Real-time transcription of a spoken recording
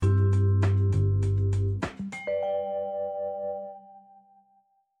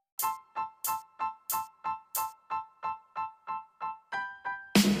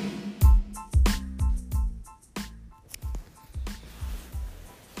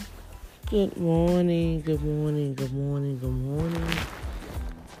Good morning, good morning, good morning, good morning.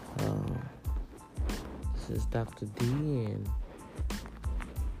 This is Dr. D, and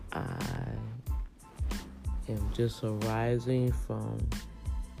I am just arising from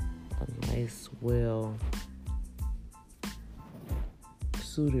a nice, well-suited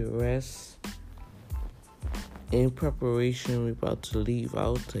rest. In preparation, we're about to leave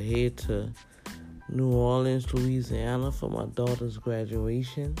out to head to New Orleans, Louisiana for my daughter's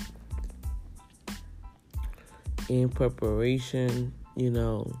graduation. In preparation, you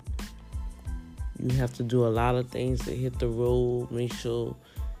have to do a lot of things to hit the road, make sure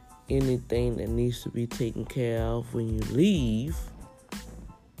anything that needs to be taken care of when you leave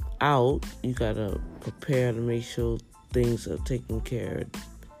out, you gotta prepare to make sure things are taken care of.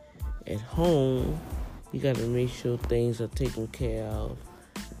 At home, you gotta make sure things are taken care of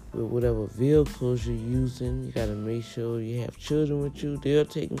with whatever vehicles you're using. You gotta make sure you have children with you, they're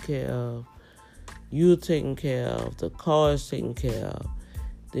taken care of. You're taken care of, the car is taken care of.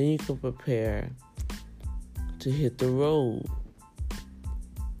 Then you can prepare to hit the road.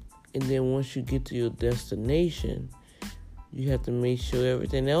 And then once you get to your destination, you have to make sure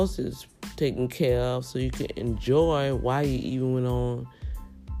everything else is taken care of so you can enjoy why you even went on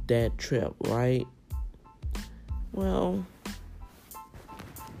that trip, right? Well,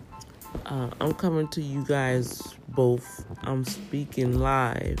 I'm coming to you guys both. I'm speaking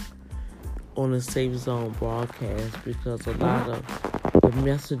live on the Safe Zone broadcast because a lot of the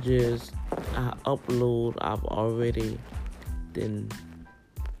messages I upload, I've already then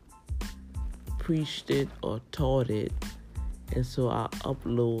preached it or taught it, and so I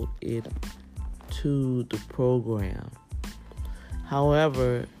upload it to the program.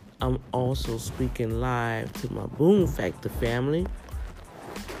 However, I'm also speaking live to my Boom Factor family,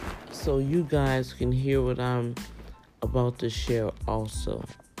 so you guys can hear what I'm about to share also.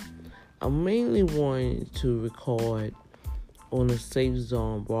 I'm mainly wanting to record on the Safe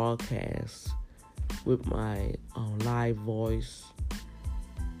Zone broadcast with my live voice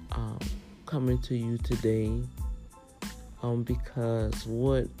coming to you today because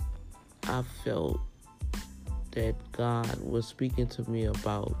what I felt that God was speaking to me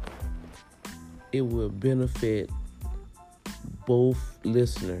about, it will benefit both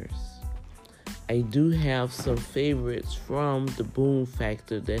listeners. I do have some favorites from the Boom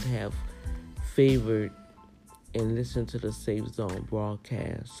Factor that have favored and listened to the Safe Zone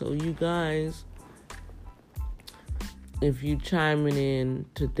broadcast. So you guys, if you chiming in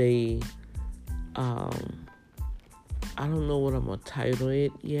today, I don't know what I'm gonna title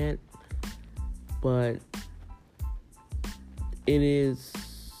it yet, but it is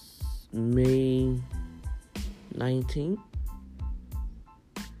May 19th.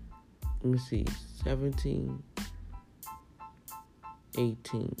 Let me see, 17,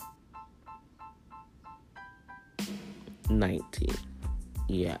 18, 19.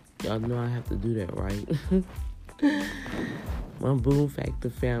 Yeah, y'all know I have to do that, right? My Boom Factor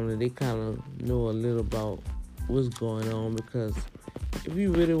family, they kind of know a little about what's going on, because if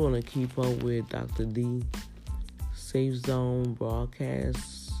you really want to keep up with Dr. D Safe Zone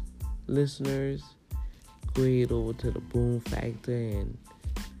broadcast listeners, go ahead over to the Boom Factor and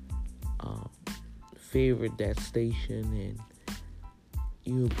favorite that station, and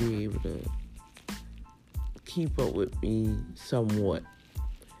you'll be able to keep up with me somewhat.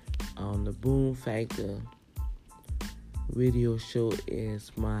 On the Boom Factor radio show is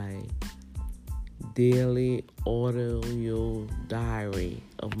my daily audio diary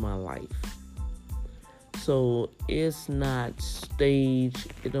of my life. So it's not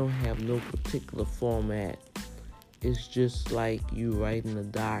staged. It don't have no particular format. It's just like you writing a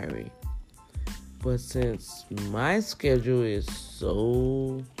diary. But since my schedule is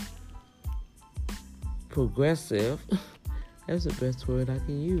so progressive, that's the best word I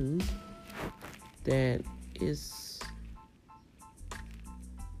can use, that is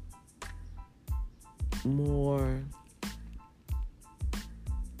more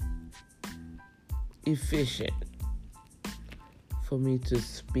efficient for me to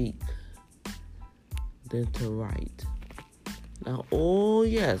speak than to write. Now, oh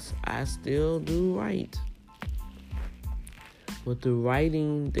yes, I still do write, but the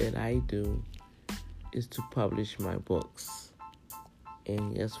writing that I do is to publish my books.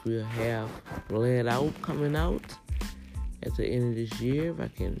 And yes, we'll have Let Out coming out at the end of this year. If I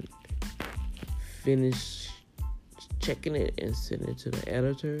can finish checking it and send it to the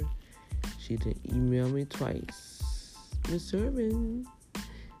editor. She did email me twice. Miss Urban,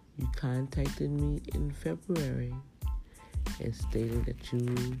 you contacted me in February and stated that you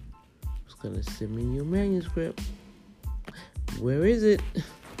was going to send me your manuscript. Where is it?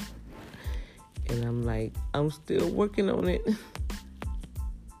 And I'm like, I'm still working on it.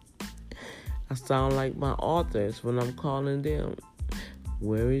 I sound like my authors when I'm calling them.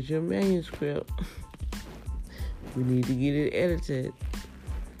 Where is your manuscript? We need to get it edited.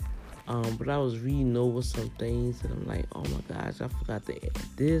 But I was reading over some things and I'm like, oh my gosh, I forgot to add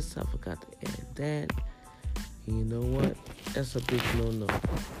this. I forgot to add that. And you know what? That's a big no-no.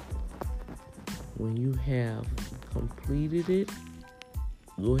 When you have completed it,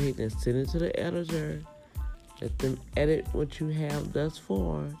 go ahead and send it to the editor. Let them edit what you have thus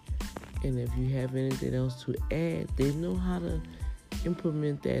far. And if you have anything else to add, they know how to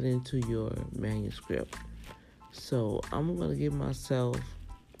implement that into your manuscript. So I'm going to give myself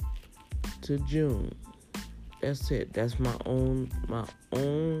to June. That's it. That's my own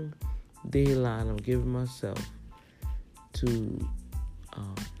deadline I'm giving myself to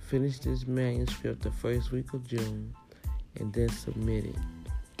finish this manuscript the first week of June and then submit it.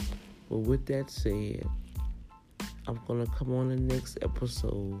 But with that said, I'm going to come on the next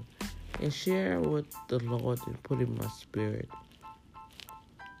episode and share what the Lord has put in my spirit.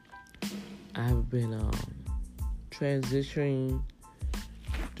 I have been transitioning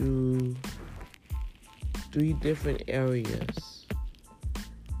through 3 different areas.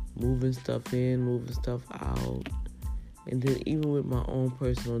 Moving stuff in, moving stuff out. And then even with my own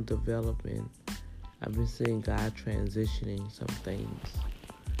personal development, I've been seeing God transitioning some things.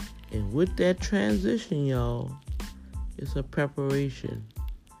 And with that transition, y'all, it's a preparation.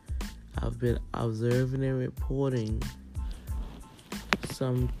 I've been observing and reporting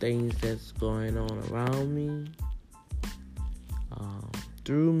some things that's going on around me,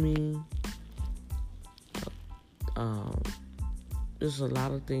 through me. There's a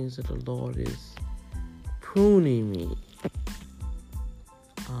lot of things that the Lord is pruning me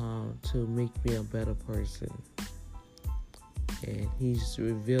to make me a better person. And He's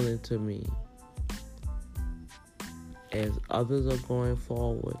revealing to me as others are going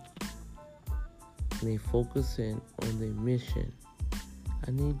forward and they focusing on their mission.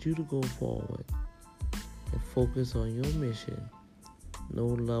 I need you to go forward and focus on your mission. No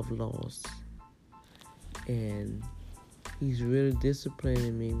love lost. And He's really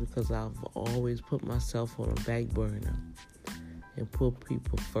disciplining me because I've always put myself on a back burner and put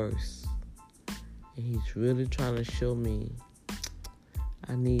people first. And He's really trying to show me,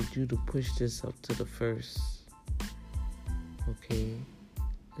 I need you to push this up to the first. Okay?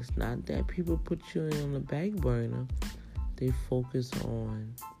 It's not that people put you on the back burner. They focus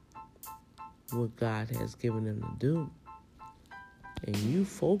on what God has given them to do. And you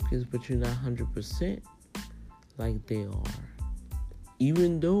focus, but you're not 100% like they are.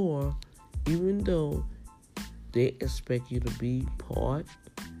 Even though they expect you to be part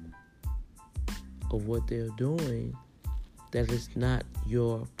of what they're doing, that is not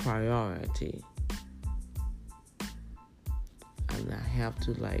your priority. And I have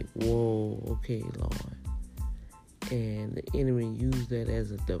to whoa, okay, Lord. And the enemy used that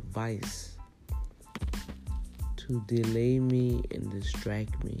as a device to delay me and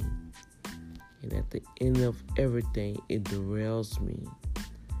distract me. And at the end of everything, it derails me.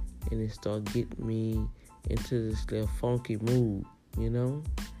 And it starts getting me into this little funky mood, you know?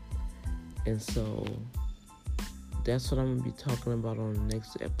 And so that's what I'm going to be talking about on the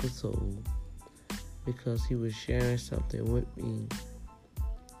next episode. Because he was sharing something with me,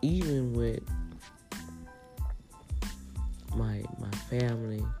 even with my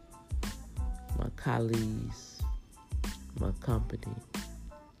family, my colleagues, my company.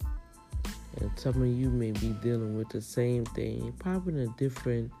 And some of you may be dealing with the same thing, probably in a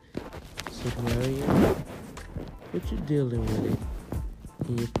different scenario, but you're dealing with it.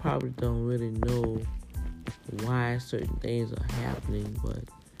 And you probably don't really know why certain things are happening, but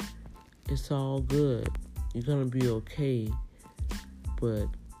it's all good. You're going to be okay. But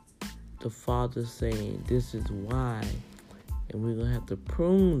the Father's saying this is why. And we're going to have to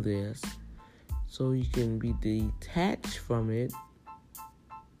prune this so you can be detached from it.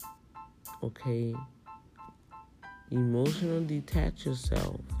 Okay? Emotionally detach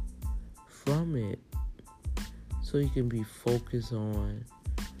yourself from it so you can be focused on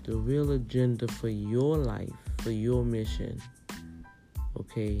the real agenda for your life, for your mission.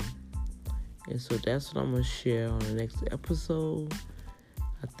 Okay? And so that's what I'm going to share on the next episode.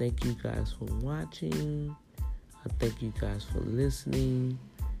 I thank you guys for watching. I thank you guys for listening.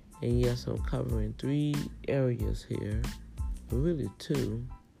 And yes, I'm covering 3 areas here. But really 2.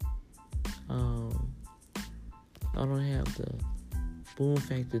 I don't have the Boom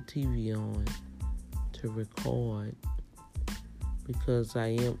Factor TV on to record because I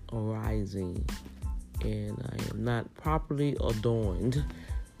am arising and I am not properly adorned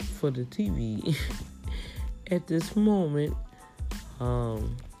for the TV at this moment.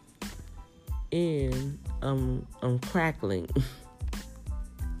 And I'm crackling.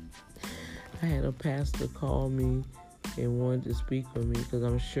 I had a pastor call me and wanted to speak with me because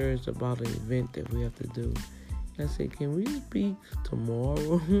I'm sure it's about an event that we have to do. I said, can we speak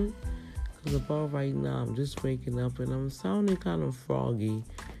tomorrow? Because about right now, I'm just waking up and I'm sounding kind of froggy.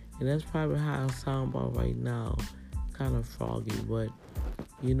 And that's probably how I sound about right now, kind of froggy. But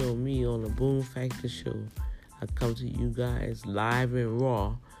you know me, on the Boom Factor show, I come to you guys live and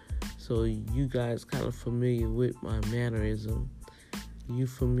raw. So you guys kind of familiar with my mannerism. You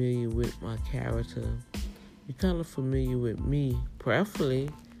familiar with my character. You kind of familiar with me, preferably,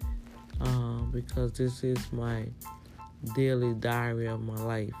 because this is my daily diary of my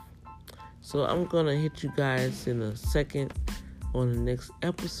life. So I'm going to hit you guys in a second on the next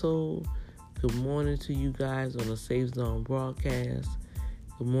episode. Good morning to you guys on the Safe Zone broadcast.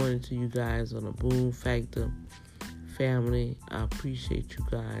 Good morning to you guys on the Boom Factor family. I appreciate you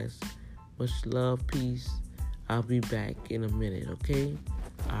guys. Much love, peace. I'll be back in a minute, okay?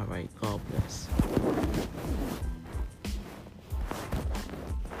 All right, God bless.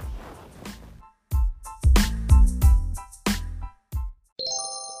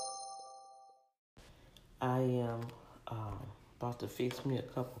 I am about to fix me a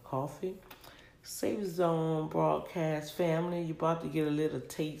cup of coffee. Safe Zone broadcast family, you're about to get a little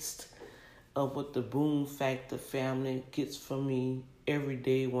taste of what the Boom Factor family gets from me every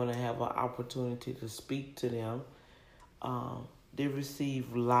day when I have an opportunity to speak to them. They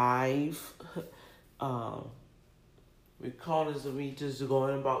receive live recordings of me just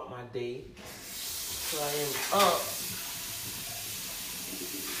going about my day. So I am up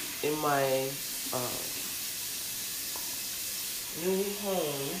in my new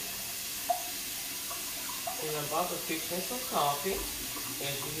home, and I'm about to fix me some coffee.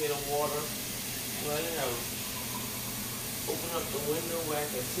 As you hear the water running, I'm open up the window where I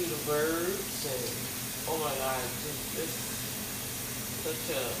can see the birds, and oh my God, it's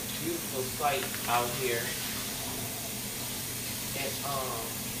such a beautiful sight out here. And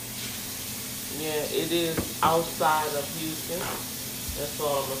yeah, it is outside of Houston. That's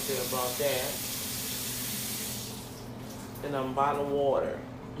all I'm gonna say about that. And I'm by the water.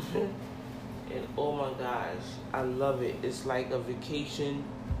 And oh my gosh, I love it. It's like a vacation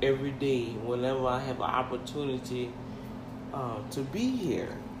every day whenever I have an opportunity to be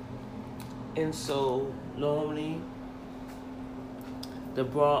here. And so normally the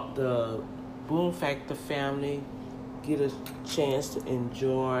Boom Factor family get a chance to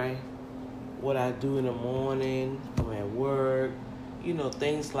enjoy what I do in the morning, I'm at work,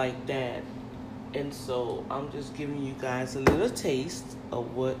 things like that. And so I'm just giving you guys a little taste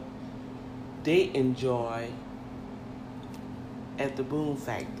of what they enjoy at the Boom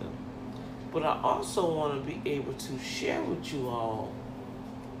Factor. But I also want to be able to share with you all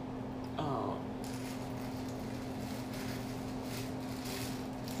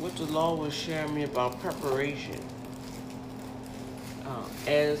what the Lord was sharing me about preparation.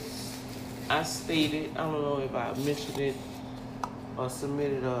 As I stated, I don't know if I mentioned it or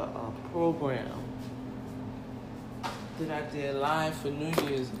submitted a program that I did live for New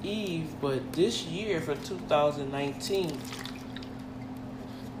Year's Eve, but this year for 2019,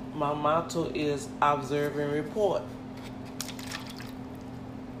 my motto is observe and report.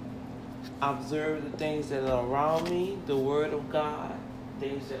 Observe the things that are around me, the Word of God,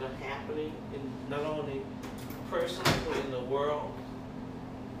 things that are happening, in not only personally but in the world.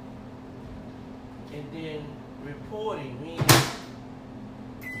 And then reporting, meaning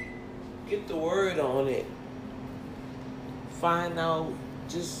get the word on it. Find out,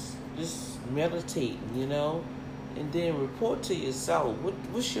 just meditate, and then report to yourself.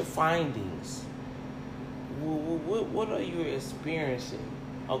 What's your findings? What are you experiencing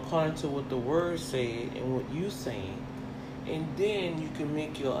according to what the word said and what you saying? And then you can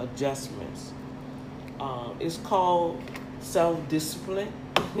make your adjustments. It's called self-discipline.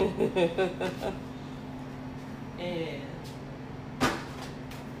 And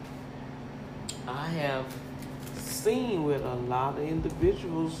I have seen with a lot of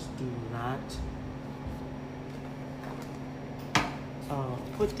individuals do not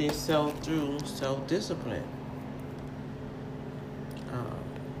put themselves through self-discipline.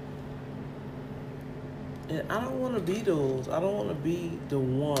 And I don't want to be those. I don't want to be the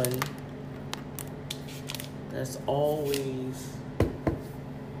one that's always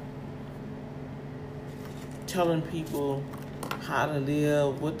telling people how to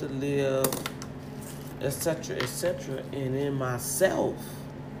live, what to live, etc., etc. And in myself,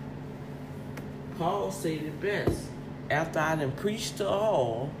 Paul said it best. After I done preached to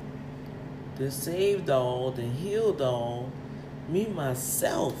all, then saved all, then healed all, me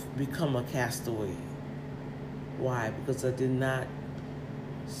myself become a castaway. Why? Because I did not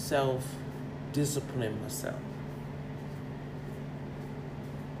self-discipline myself.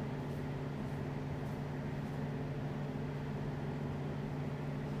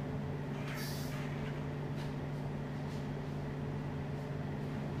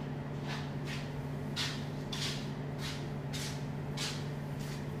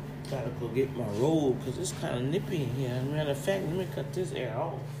 Gotta go get my robe because it's kind of nippy in here. Matter of fact, let me cut this air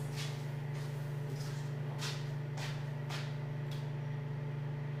off.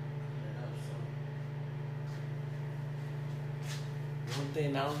 One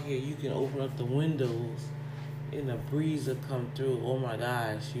thing out here, you can open up the windows and a breeze will come through. Oh my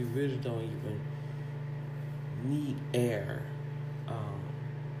gosh, you really don't even need air.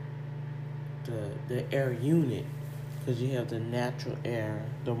 The air unit, because you have the natural air,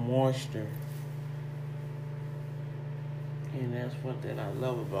 the moisture. And that's what that I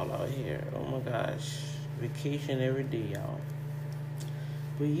love about out here. Oh my gosh. Vacation every day, y'all.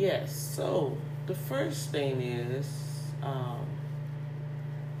 But yes, so the first thing is I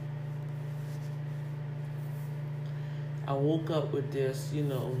woke up with this,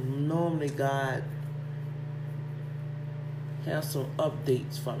 normally God has some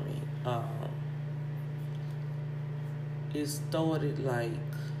updates for me. It started like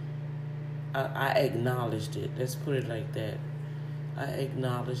I acknowledged it. Let's put it like that. I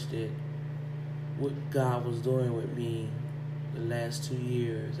acknowledged it, what God was doing with me the last 2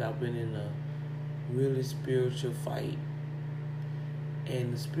 years. I've been in a really spiritual fight.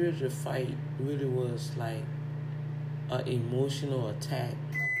 And the spiritual fight really was like an emotional attack.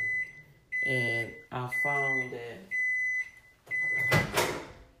 And I found that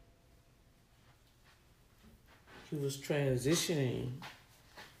He was transitioning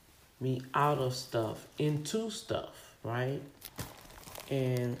me out of stuff into stuff, right?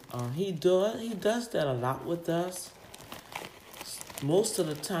 And he does that a lot with us. Most of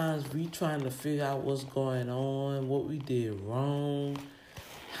the times we trying to figure out what's going on, what we did wrong,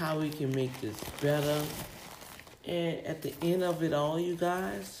 how we can make this better. And at the end of it all, you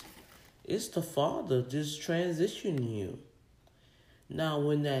guys, it's the Father just transitioning you. Now,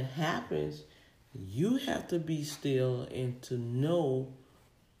 when that happens, you have to be still and to know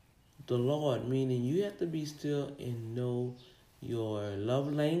the Lord, meaning you have to be still and know your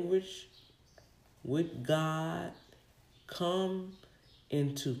love language with God. Come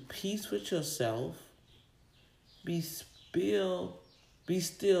into peace with yourself. Be still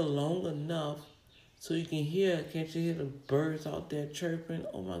long enough so you can hear. Can't you hear the birds out there chirping?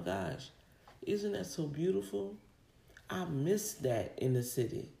 Oh my gosh, isn't that so beautiful? I miss that in the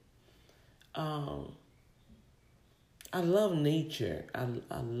city. I love nature.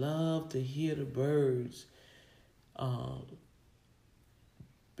 I love to hear the birds.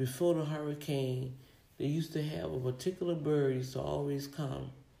 Before the hurricane, they used to have a particular bird used to always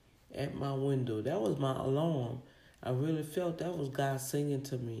come at my window. That was my alarm. I really felt that was God singing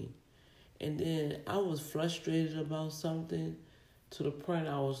to me. And then I was frustrated about something to the point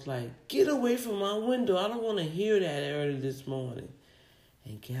I was like, get away from my window. I don't want to hear that early this morning.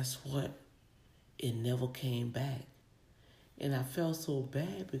 And guess what? It never came back. And I felt so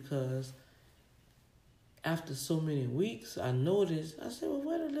bad because after so many weeks, I noticed, I said, well,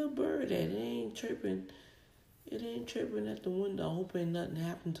 where the little bird at? It ain't chirping. It ain't chirping at the window. I hope ain't nothing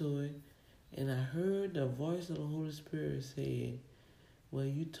happened to it. And I heard the voice of the Holy Spirit saying, well,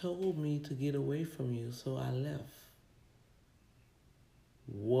 you told me to get away from you, so I left.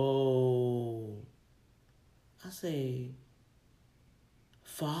 Whoa. I say,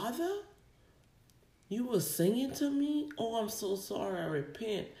 Father? You were singing to me? Oh, I'm so sorry. I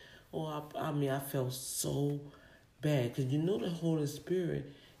repent. Oh, I felt so bad. Because the Holy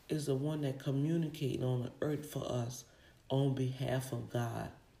Spirit is the one that communicates on the earth for us on behalf of God.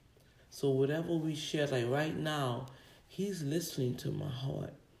 So whatever we share, like right now, He's listening to my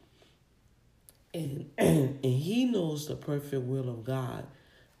heart. And He knows the perfect will of God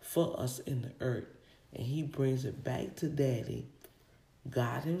for us in the earth. And He brings it back to Daddy,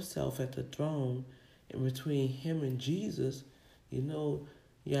 God Himself at the throne. And between Him and Jesus,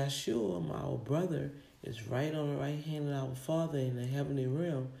 Yeshua, our brother, is right on the right hand of our Father in the heavenly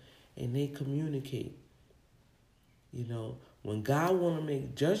realm, and they communicate. When God want to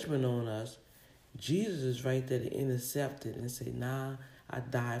make judgment on us, Jesus is right there to intercept it and say, nah, I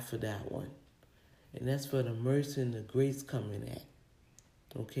died for that one. And that's where the mercy and the grace come in at.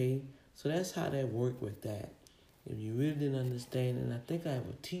 Okay? So that's how that worked with that. If you really didn't understand, and I think I have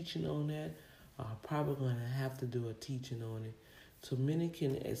a teaching on that, I'm probably going to have to do a teaching on it. so many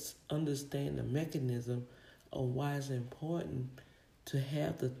can understand the mechanism of why it's important to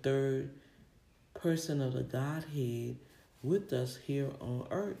have the third person of the Godhead with us here on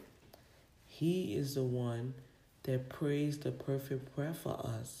earth. He is the one that prays the perfect prayer for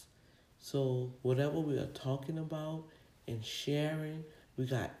us. So whatever we are talking about and sharing, we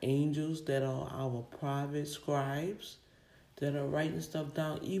got angels that are our private scribes that are writing stuff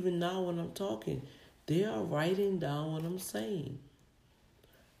down. Even now when I'm talking, they are writing down what I'm saying.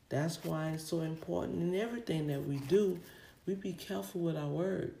 That's why it's so important in everything that we do, we be careful with our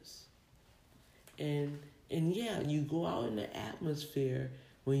words. And yeah, you go out in the atmosphere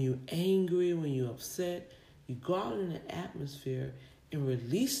when you're angry, when you're upset, you go out in the atmosphere and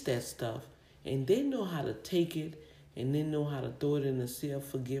release that stuff. And they know how to take it, and they know how to throw it in the sea of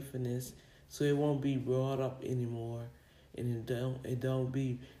forgiveness, so it won't be brought up anymore, and it don't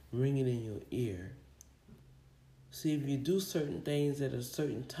be ringing in your ear. See, if you do certain things at a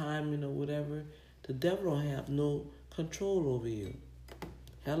certain timing or whatever, the devil don't have no control over you.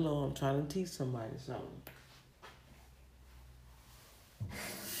 Hello, I'm trying to teach somebody something.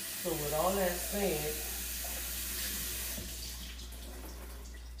 So with all that said,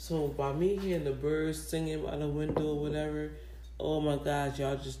 so by me hearing the birds singing by the window or whatever, oh my gosh,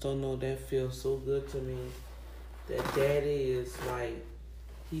 y'all just don't know, that feels so good to me. That daddy is like,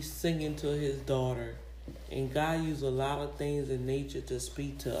 he's singing to his daughter. And God uses a lot of things in nature to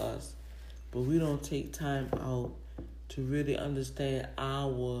speak to us. But we don't take time out to really understand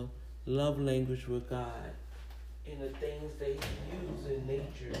our love language with God and the things that he uses in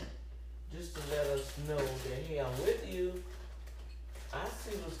nature, just to let us know that, hey, I'm with you. I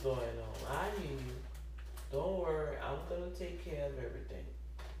see what's going on. I hear you. Don't worry. I'm going to take care of everything.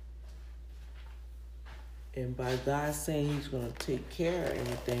 And by God saying he's going to take care of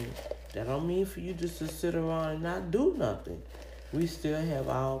everything, that don't mean for you just to sit around and not do nothing. We still have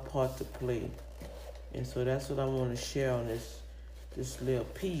our part to play. And so that's what I want to share on this little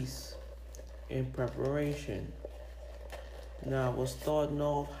piece in preparation. Now, I was starting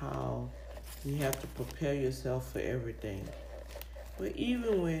off how you have to prepare yourself for everything. But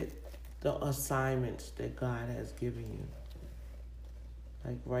even with the assignments that God has given you.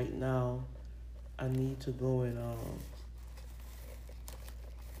 Like right now, I need to go and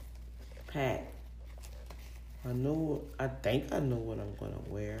pack. I think I know what I'm going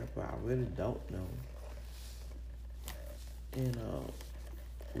to wear, but I really don't know. And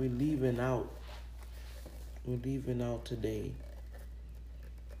we're leaving out today.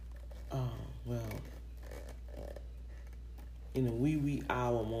 Well, in the wee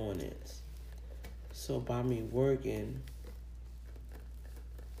hour mornings. So by me working,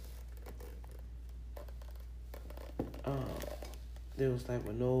 they was like,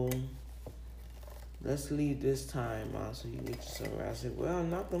 well, no, let's leave this time out so you can get you somewhere. I said, well,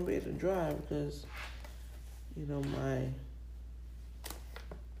 I'm not going to be able to drive because,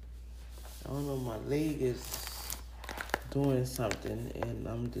 my leg is doing something, and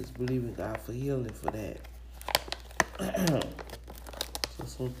I'm just believing God for healing for that. So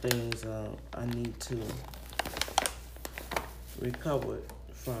some things I need to recover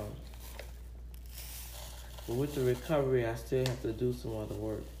from. But with the recovery, I still have to do some other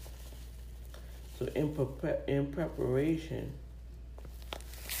work. So in preparation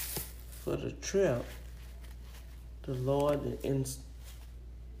for the trip, the Lord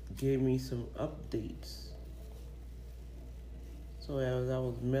gave me some updates. So as I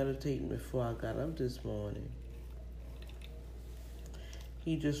was meditating before I got up this morning,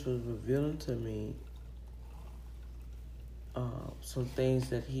 he just was revealing to me some things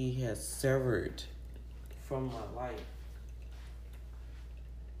that he has severed from my life.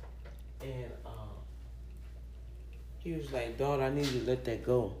 And he was like, daughter, I need you to let that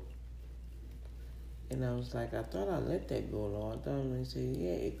go. And I was like, I thought I let that go, Lord. He said,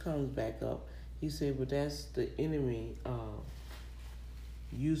 yeah, it comes back up. He said, but that's the enemy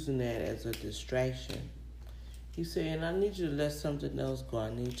using that as a distraction. He said, and I need you to let something else go.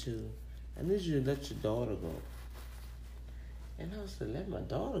 I need you to let your daughter go. And I said, let my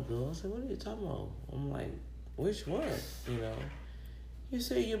daughter go? I said, what are you talking about? I'm like, which one? He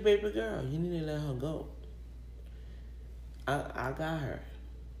said, your baby girl. You need to let her go. I got her.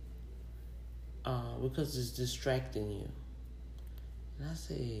 Because it's distracting you. And I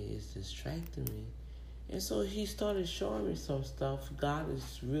said, it's distracting me. And so he started showing me some stuff. God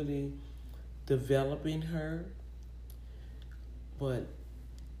is really developing her. But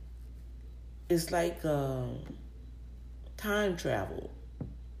it's like time travel.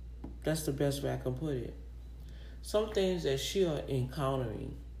 That's the best way I can put it. Some things that she are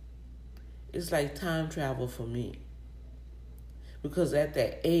encountering, it's like time travel for me. Because at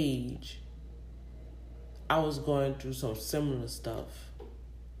that age, I was going through some similar stuff,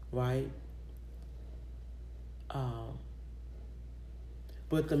 right?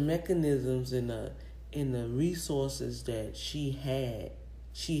 But the mechanisms and the resources that she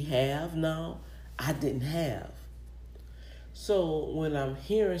have now, I didn't have. So when I'm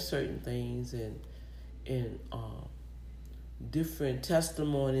hearing certain things and different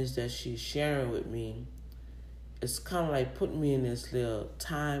testimonies that she's sharing with me, it's kind of like putting me in this little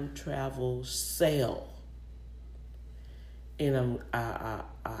time travel cell, and I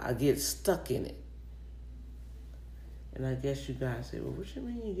get stuck in it. And I guess you guys say, well, what you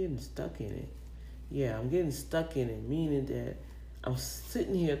mean you're getting stuck in it? Yeah, I'm getting stuck in it, meaning that I'm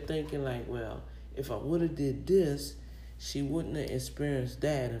sitting here thinking like, well, if I would have did this, she wouldn't have experienced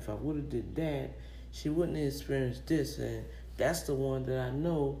that. If I would have did that, she wouldn't have experienced this. And that's the one that I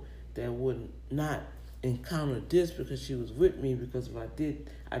know that would not encounter this because she was with me. Because if I did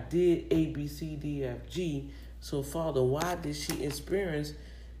A, B, C, D, F, G. So, Father, why did she experience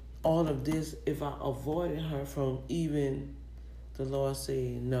all of this if I avoided her from even the Lord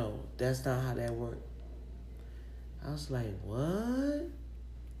saying, no, that's not how that worked? I was like, what?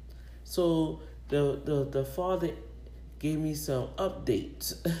 So the Father gave me some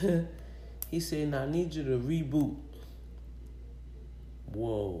updates. He said, now I need you to reboot.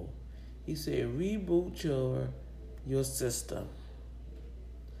 Whoa. He said, reboot your system.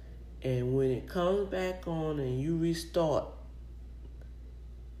 And when it comes back on and you restart,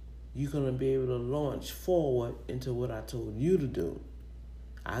 you're going to be able to launch forward into what I told you to do.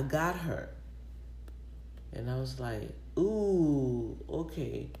 I got her. And I was like, ooh,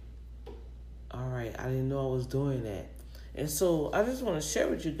 okay. All right, I didn't know I was doing that. And so I just want to share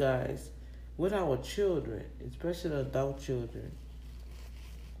with you guys, with our children, especially the adult children,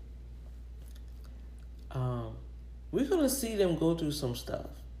 we're going to see them go through some stuff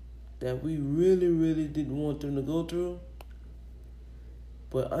that we really, really didn't want them to go through.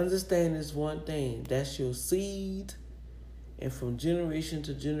 But understand this one thing, that's your seed, and from generation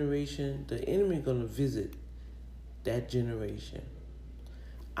to generation, the enemy is going to visit that generation.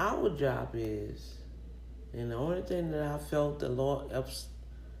 Our job is, and the only thing that I felt the Lord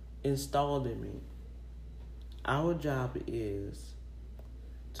installed in me, our job is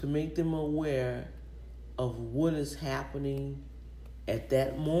to make them aware of what is happening at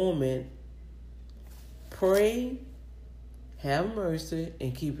that moment, pray, have mercy,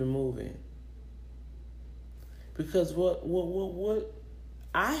 and keep it moving. Because what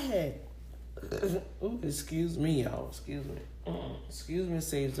I had, ooh, excuse me, y'all, excuse me,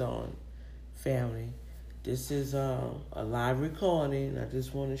 Safe Zone family. This is a live recording. I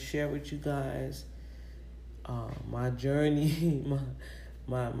just want to share with you guys my journey,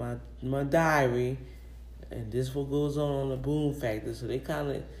 my diary, and this what goes on the Boom Factor. So they kind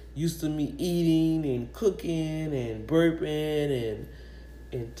of used to me eating and cooking and burping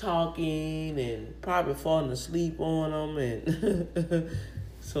and talking and probably falling asleep on them, and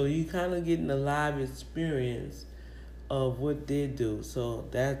so you kind of getting a live experience of what they do. So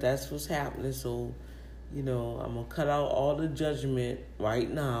that's what's happening. So, I'm gonna cut out all the judgment right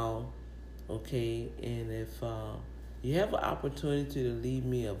now, okay? And if you have an opportunity to leave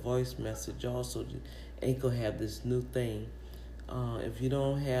me a voice message, also Anchor have this new thing. If you're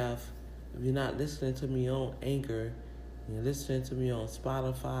not listening to me on Anchor, you're listening to me on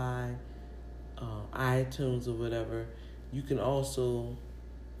Spotify, iTunes or whatever, you can also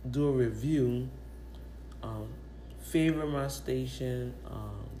do a review, favorite my station,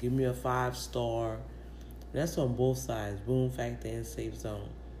 give me a 5-star. That's on both sides, Boom Factor and Safe Zone.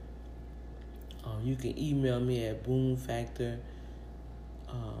 You can email me at boomfactor.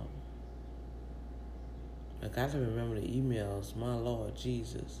 I got to remember the emails, my Lord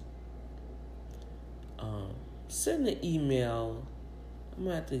Jesus. Send the email. I'm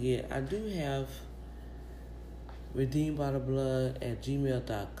going to have to I do have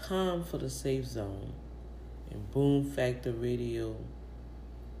redeemedbytheblood@gmail.com for the Safe Zone. And Boom Factor Radio,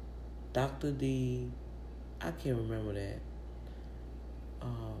 Dr. D, I can't remember that.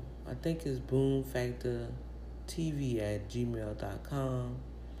 I think it's boomfactortv@gmail.com.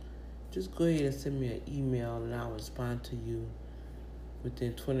 Just go ahead and send me an email and I'll respond to you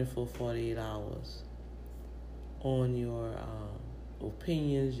within 48 hours on your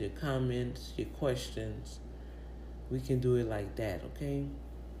opinions, your comments, your questions. We can do it like that, okay?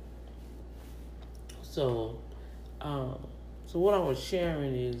 So what I was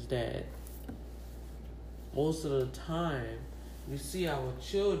sharing is that most of the time we see our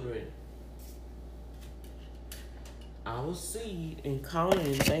children, our seed,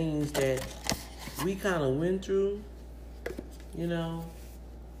 encountering things that we kind of went through, you know,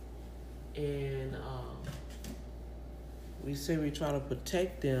 and we say we try to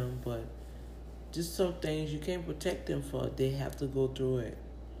protect them, but just some things you can't protect them for. They have to go through it.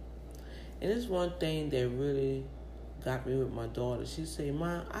 And it's one thing that really got me with my daughter. She said,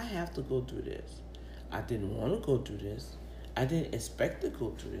 "Mom, I have to go through this. I didn't want to go through this. I didn't expect to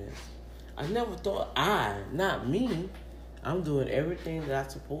go through this. I never thought not me. I'm doing everything that I'm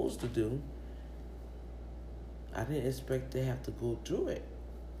supposed to do. I didn't expect to have to go through it."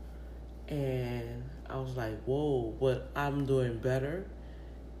 And I was like, whoa, what I'm doing better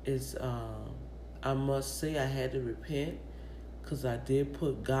is, I must say I had to repent because I did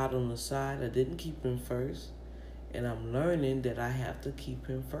put God on the side. I didn't keep him first. And I'm learning that I have to keep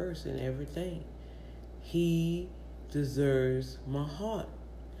him first in everything. He deserves my heart,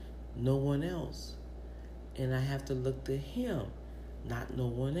 no one else. And I have to look to him, not no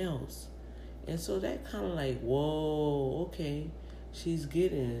one else. And so that kind of like, whoa, okay, she's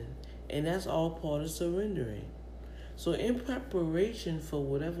getting it. And that's all part of surrendering. So in preparation for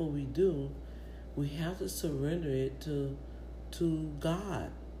whatever we do, we have to surrender it to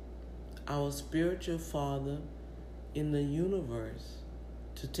God, our spiritual Father in the universe,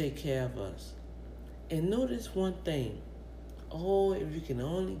 to take care of us. And notice one thing. Oh, if you can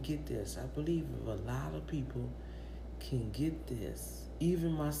only get this, I believe if a lot of people can get this,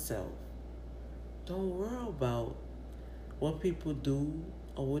 even myself, don't worry about what people do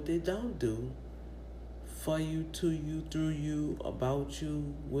or what they don't do for you, to you, through you, about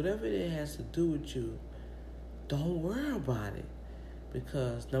you, whatever it has to do with you. Don't worry about it.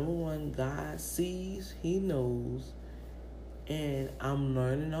 Because number one, God sees, he knows, and I'm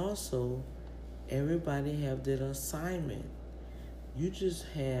learning also, everybody have their assignment. You just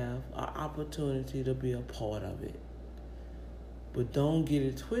have an opportunity to be a part of it. But don't get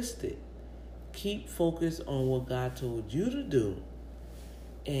it twisted. Keep focused on what God told you to do.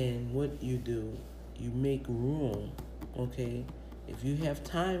 And what you do, you make room, okay? If you have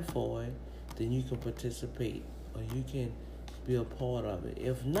time for it, then you can participate or you can be a part of it.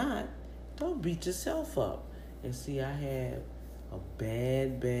 If not, don't beat yourself up. And see, I have a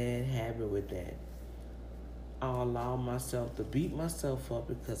bad habit with that. I'll allow myself to beat myself up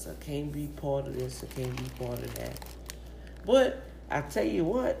because I can't be part of this, I can't be part of that. But I tell you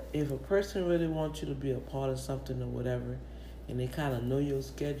what, if a person really wants you to be a part of something or whatever, and they kind of know your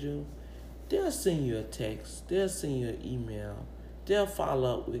schedule, they'll send you a text, they'll send you an email, they'll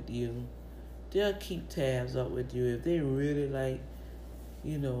follow up with you, they'll keep tabs up with you. If they really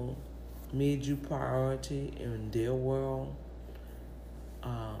made you priority in their world,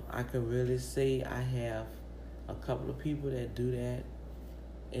 I can really say I have a couple of people that do that,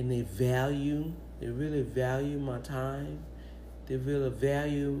 and they really value my time. They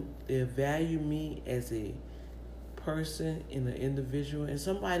value me as a person, in an individual, and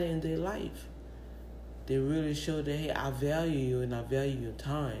somebody in their life. They really show that, hey, I value you and I value your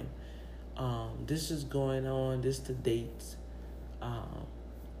time. This is going on, this the dates. I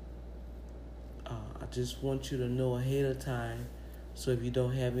just want you to know ahead of time, so if you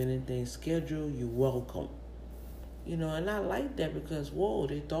don't have anything scheduled, you're welcome. And I like that because, whoa,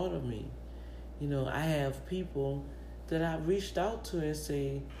 they thought of me. I have people that I reached out to and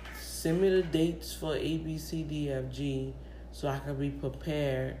say, send me the dates for A, B, C, D, F, G so I can be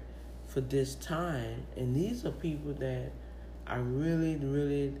prepared for this time. And these are people that I really,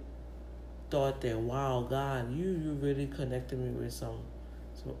 really thought that, wow, God, you really connected me with some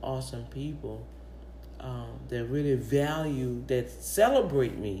awesome people that really value, that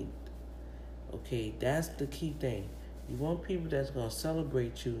celebrate me. Okay, that's the key thing. You want people that's going to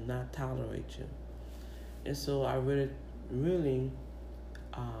celebrate you, not tolerate you. And so I really, really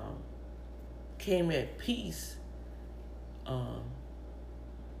came at peace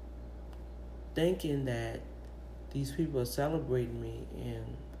thinking that these people are celebrating me,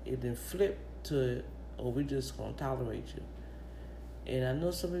 and it then flipped to, oh, we just going to tolerate you. And I know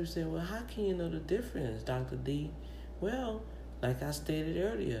some people say, well, how can you know the difference, Dr. D? Well, like I stated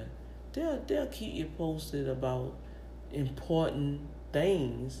earlier, they'll keep you posted about important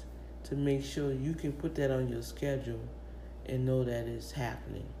things to make sure you can put that on your schedule and know that it's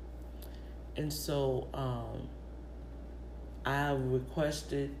happening. And so I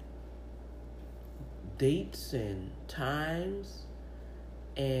requested dates and times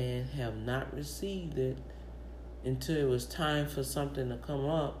and have not received it until it was time for something to come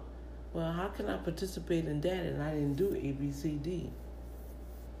up. Well, how can I participate in that and I didn't do ABCD?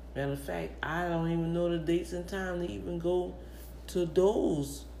 Matter of fact, I don't even know the dates and time to even go to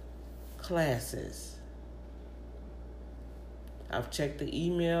those classes. I've checked the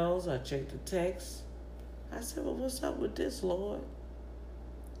emails, I checked the texts, I said, well, what's up with this, Lord?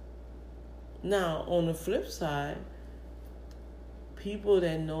 Now, on the flip side, people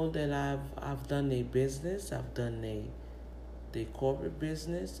that know that I've done their business, I've done their corporate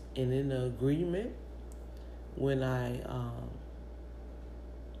business, and in the agreement, when I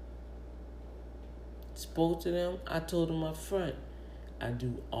spoke to them, I told them up front, I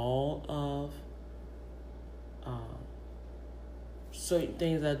do all of certain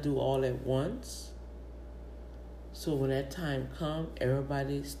things I do all at once. So when that time comes,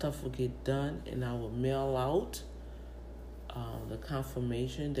 everybody's stuff will get done, and I will mail out the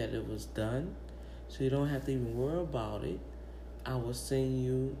confirmation that it was done, so you don't have to even worry about it. I will send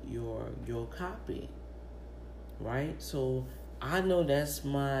you your copy, right? So I know that's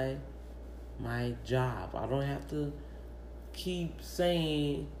my job. I don't have to keep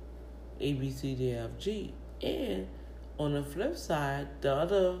saying A, B, C, D, F, G. And on the flip side, the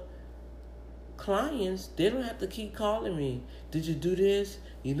other clients, they don't have to keep calling me. Did you do this?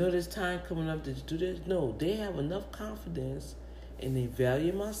 You know this time coming up. Did you do this? No, they have enough confidence, and they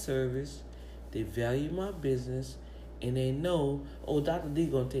value my service. They value my business, and they know, oh, Dr. D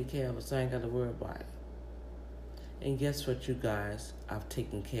gonna take care of it, so I ain't got to worry about it. And guess what, you guys? I've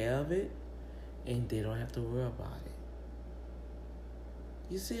taken care of it, and they don't have to worry about it.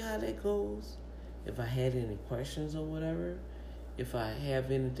 You see how that goes? If I had any questions or whatever, if I have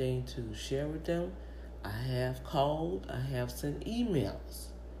anything to share with them, I have called, I have sent emails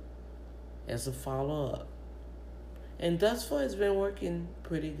as a follow-up. And thus far, it's been working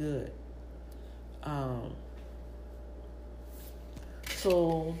pretty good.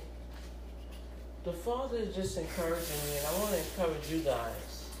 So the Father is just encouraging me, and I want to encourage you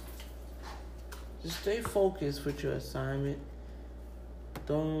guys. Just stay focused with your assignment.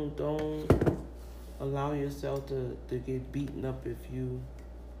 Don't allow yourself to get beaten up if you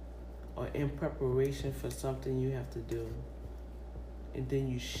are in preparation for something you have to do. And then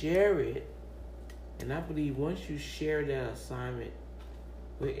you share it. And I believe once you share that assignment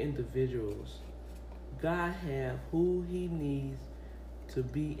with individuals, God have who he needs to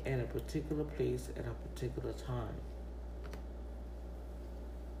be at a particular place at a particular time.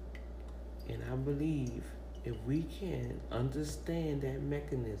 And I believe if we can understand that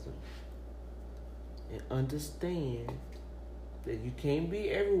mechanism and understand that you can't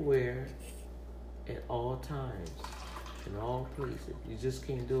be everywhere at all times, in all places. You just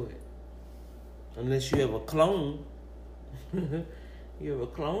can't do it. Unless you have a clone. You have a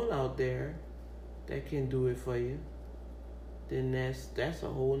clone out there that can do it for you. Then that's a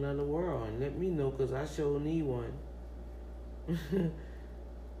whole nother world. And let me know, because I sure need one.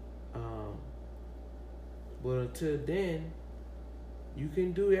 But until then, you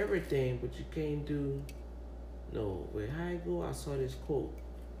can do everything, but you can't do... No, wait, how it go? I saw this quote.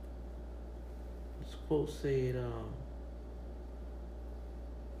 This quote said,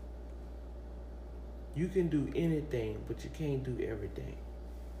 you can do anything, but you can't do everything.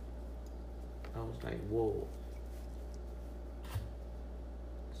 I was like, whoa.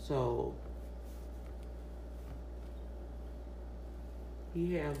 So,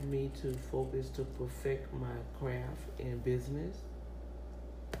 he had me to focus to perfect my craft and business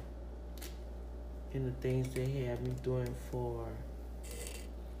and the things they have me doing for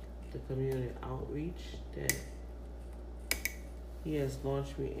the community outreach that he has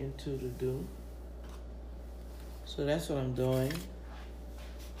launched me into to do. So that's what I'm doing.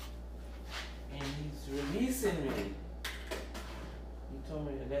 And he's releasing me. He told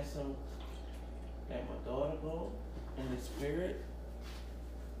me to let my daughter go in the spirit.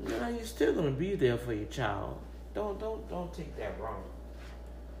 No, you're still gonna be there for your child. Don't take that wrong.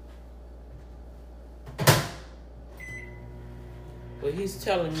 But he's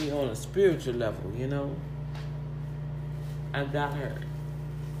telling me on a spiritual level, you know. I got her.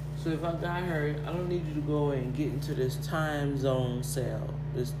 So if I got her, I don't need you to go and get into this time zone cell,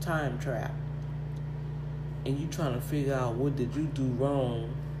 this time trap. And you trying to figure out what did you do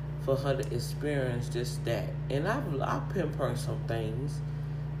wrong for her to experience this, that. And I'll pinpoint some things.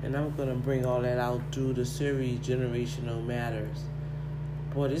 And I'm going to bring all that out through the series Generational Matters.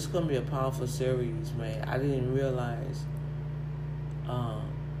 Boy, this is going to be a powerful series, man. I didn't realize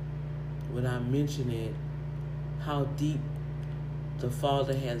when I mentioned it, how deep the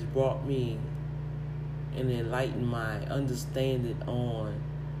Father has brought me and enlightened my understanding on.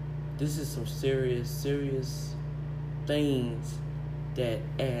 This is some serious things that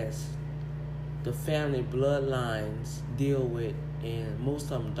as the family bloodlines deal with, and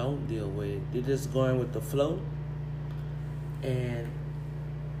most of them don't deal with it. They're just going with the flow. And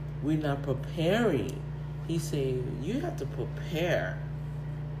we're not preparing. He said, you have to prepare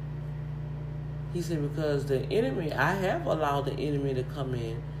He said, because the enemy, I have allowed the enemy to come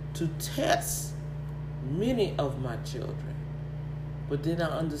in to test many of my children. But then I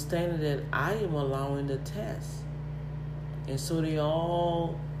understand that I am allowing the test. And so they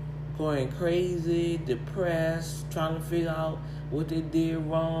all going crazy, depressed, trying to figure out what they did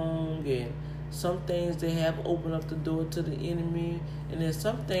wrong. And some things they have opened up the door to the enemy. And then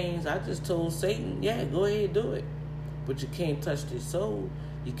some things I just told Satan, yeah, go ahead, do it. But you can't touch their soul.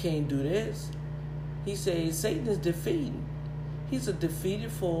 You can't do this. He says Satan is defeated. He's a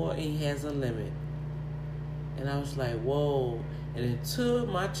defeated foe, and he has a limit. And I was like, whoa. And until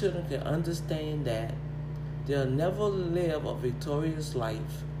my children can understand that, they'll never live a victorious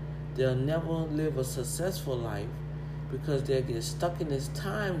life. They'll never live a successful life because they'll get stuck in this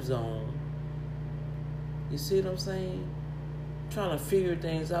time zone. You see what I'm saying? Trying to figure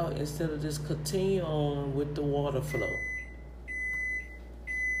things out instead of just continue on with the water flow.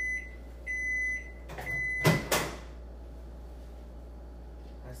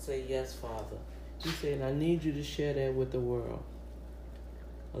 I say, yes, Father. He said, I need you to share that with the world.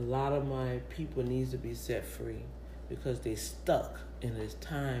 A lot of my people needs to be set free because they stuck in this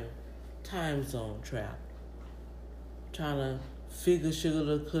time zone trap. Trying to figure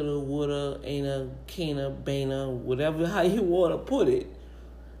sugar, coulda, woulda, ain'ta, can'ta, bain'ta, whatever, how you want to put it.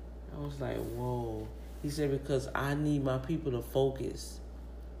 I was like, whoa. He said, because I need my people to focus.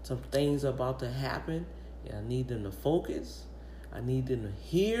 Some things are about to happen, and I need them to focus. I need them to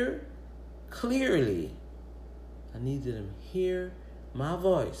hear clearly. I need them to hear my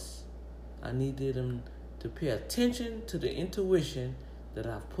voice. I needed them to pay attention to the intuition that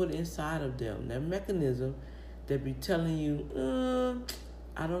I've put inside of them. That mechanism that be telling you,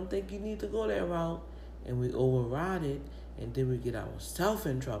 I don't think you need to go that route. And we override it, and then we get ourselves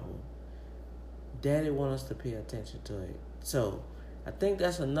in trouble. Daddy wants us to pay attention to it. So I think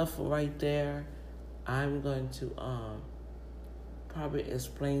that's enough for right there. I'm going to probably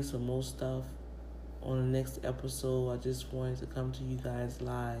explain some more stuff on the next episode. I just wanted to come to you guys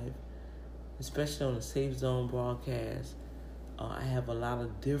live, especially on the Safe Zone broadcast. I have a lot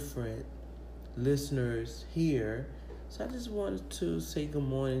of different listeners here, so I just wanted to say good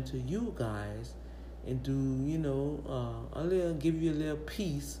morning to you guys and do, give you a little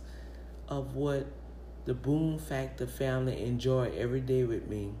piece of what the Boom Factor family enjoy every day with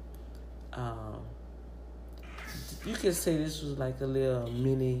me. You can say this was like a little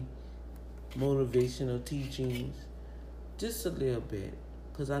mini motivational teachings, just a little bit,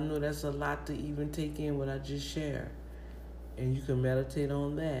 because I know that's a lot to even take in what I just shared, and you can meditate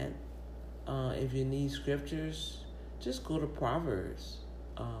on that. If you need scriptures, just go to Proverbs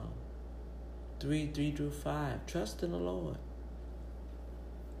 3:3-5. Trust in the Lord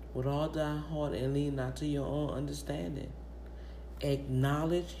with all thy heart and lean not to your own understanding.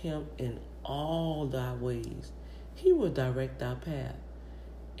 Acknowledge him in all thy ways. He will direct thy path.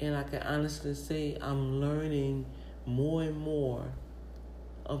 And I can honestly say I'm learning more and more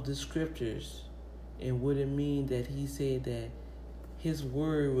of the scriptures and what it means that he said that his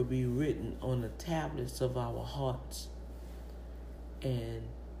word will be written on the tablets of our hearts. And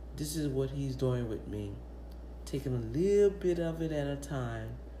this is what he's doing with me. Taking a little bit of it at a time,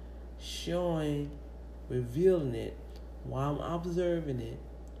 showing, revealing it while I'm observing it.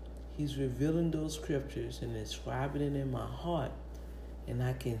 He's revealing those scriptures and inscribing it in my heart. And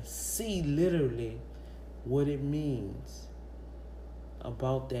I can see literally what it means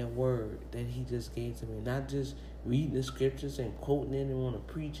about that word that he just gave to me. Not just reading the scriptures and quoting it and want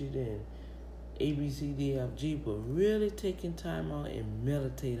to preach it and A, B, C, D, F, G, but really taking time out and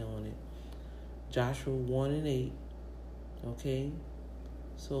meditate on it. Joshua 1:8. Okay?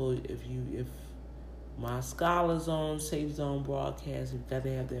 So if my scholars on Safe Zone broadcast, you've got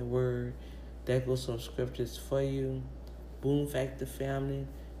to have that word. That goes some scriptures for you. Boom Factor family,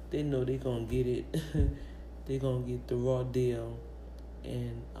 they know they're going to get it. They're going to get the raw deal.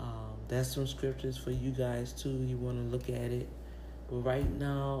 And that's some scriptures for you guys, too. You want to look at it. But right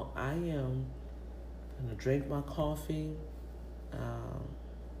now, I am going to drink my coffee.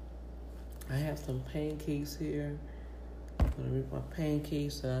 I have some pancakes here. I'm going to make my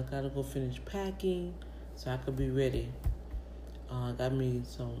pancakes, and I got to go finish packing so I could be ready. I got me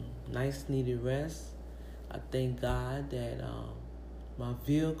some nice needed rest. I thank God that my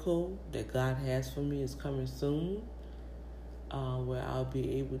vehicle that God has for me is coming soon, where I'll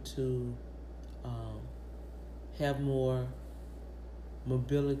be able to have more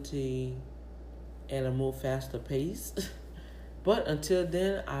mobility at a more faster pace. But until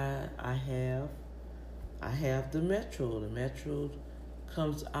then, I have the Metro. The Metro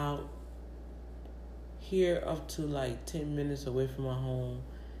comes out here up to like 10 minutes away from my home.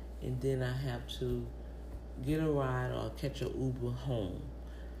 and then I have to get a ride or catch an Uber home.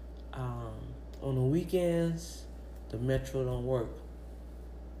 On the weekends, the metro don't work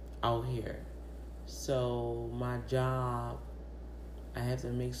out here. So my job, I have to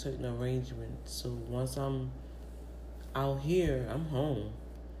make certain arrangements. So once I'm out here, I'm home.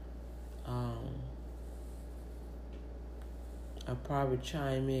 I'll probably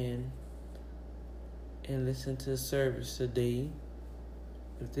chime in and listen to the service today.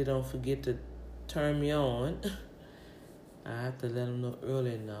 If they don't forget to turn me on, I have to let them know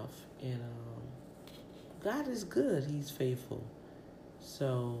early enough. And God is good. He's faithful.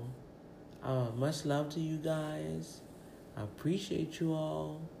 So much love to you guys. I appreciate you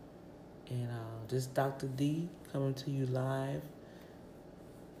all. And this Dr. D coming to you live.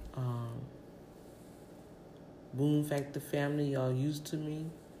 Boom Factor family, y'all used to me.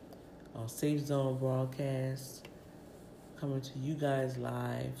 Safe Zone broadcast. Coming to you guys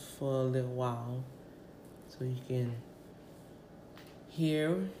live for a little while. So you can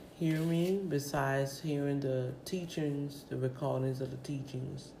hear me besides hearing the teachings, the recordings of the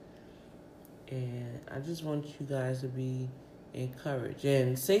teachings. And I just want you guys to be encouraged.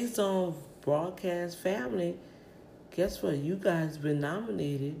 And Safe Zone broadcast family, guess what? You guys been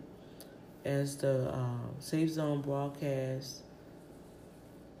nominated as the Safe Zone broadcast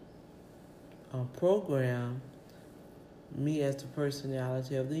program, me as the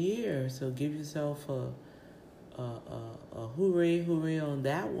personality of the year. So give yourself a hooray on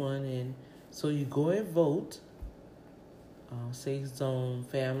that one. And so you go and vote. Safe Zone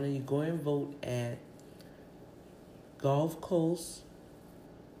family, you go and vote at Gulf Coast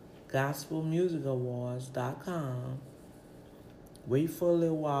GospelMusicAwards.com. Wait for a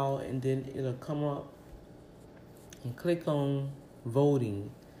little while, and then it'll come up, and click on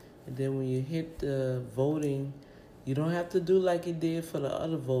voting. And then when you hit the voting, you don't have to do like you did for the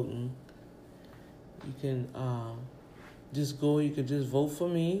other voting. You can just go, you can just vote for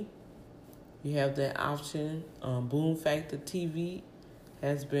me. You have that option. Boom Factor TV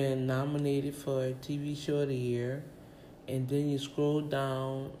has been nominated for a TV show of the year. And then you scroll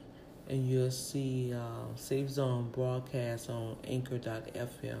down and you'll see Safe Zone broadcast on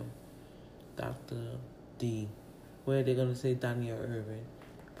Anchor.fm. Dr. D, where they're going to say Danielle Irvin,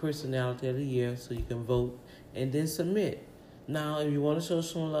 personality of the year, so you can vote and then submit. Now, if you want to show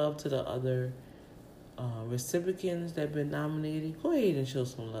some love to the other recipients that have been nominated, go ahead and show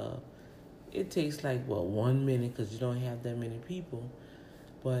some love. It takes 1 minute because you don't have that many people.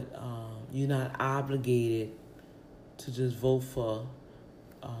 But you're not obligated to just vote for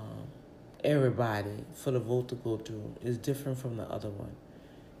everybody for the vote to go through. It's different from the other one.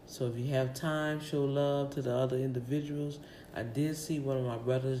 So if you have time, show love to the other individuals. I did see one of my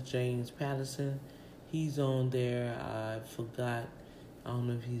brothers, James Patterson. He's on there. I forgot. I don't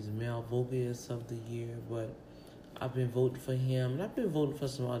know if he's male vocalist of the year, but I've been voting for him. And I've been voting for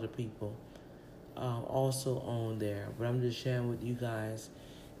some other people also on there. But I'm just sharing with you guys.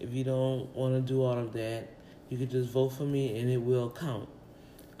 If you don't want to do all of that, you can just vote for me and it will count.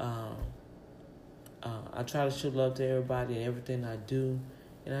 I try to show love to everybody and everything I do,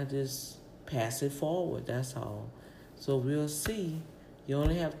 and I just pass it forward. That's all. So we'll see. You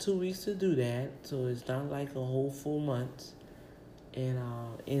only have 2 weeks to do that, so it's not like a whole full month. And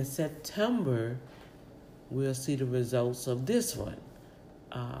in September, we'll see the results of this one.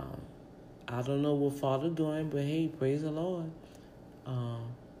 I don't know what Father doing, but hey, praise the Lord.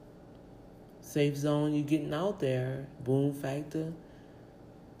 Safe Zone, you getting out there. Boom Factor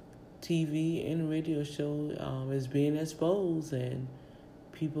TV and radio show is being exposed, and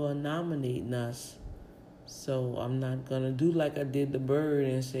people are nominating us. So I'm not going to do like I did the bird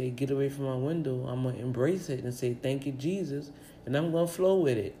and say, get away from my window. I'm going to embrace it and say, thank you, Jesus, and I'm going to flow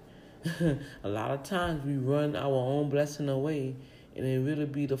with it. A lot of times we run our own blessing away, and it really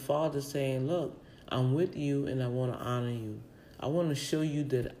be the Father saying, look, I'm with you and I want to honor you. I want to show you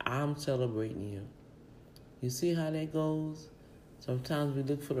that I'm celebrating you. You see how that goes? Sometimes we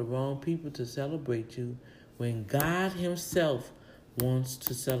look for the wrong people to celebrate you when God himself wants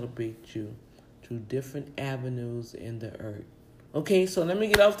to celebrate you through different avenues in the earth. Okay, so let me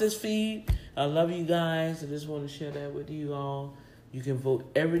get off this feed. I love you guys. I just want to share that with you all. You can vote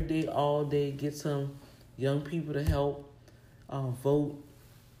every day, all day. Get some young people to help vote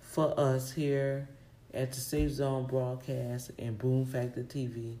for us here at the Safe Zone broadcast and Boom Factor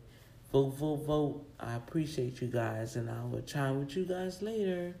TV. Vote, vote, vote. I appreciate you guys, and I will chime with you guys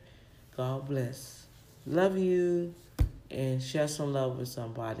later. God bless. Love you, and share some love with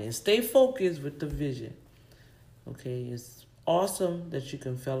somebody. And stay focused with the vision. Okay, it's awesome that you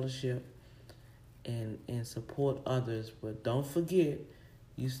can fellowship and support others, but don't forget,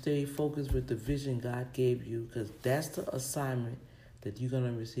 You stay focused with the vision God gave you, because that's the assignment that you're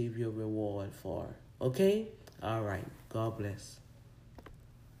going to receive your reward for. Okay? All right. God bless.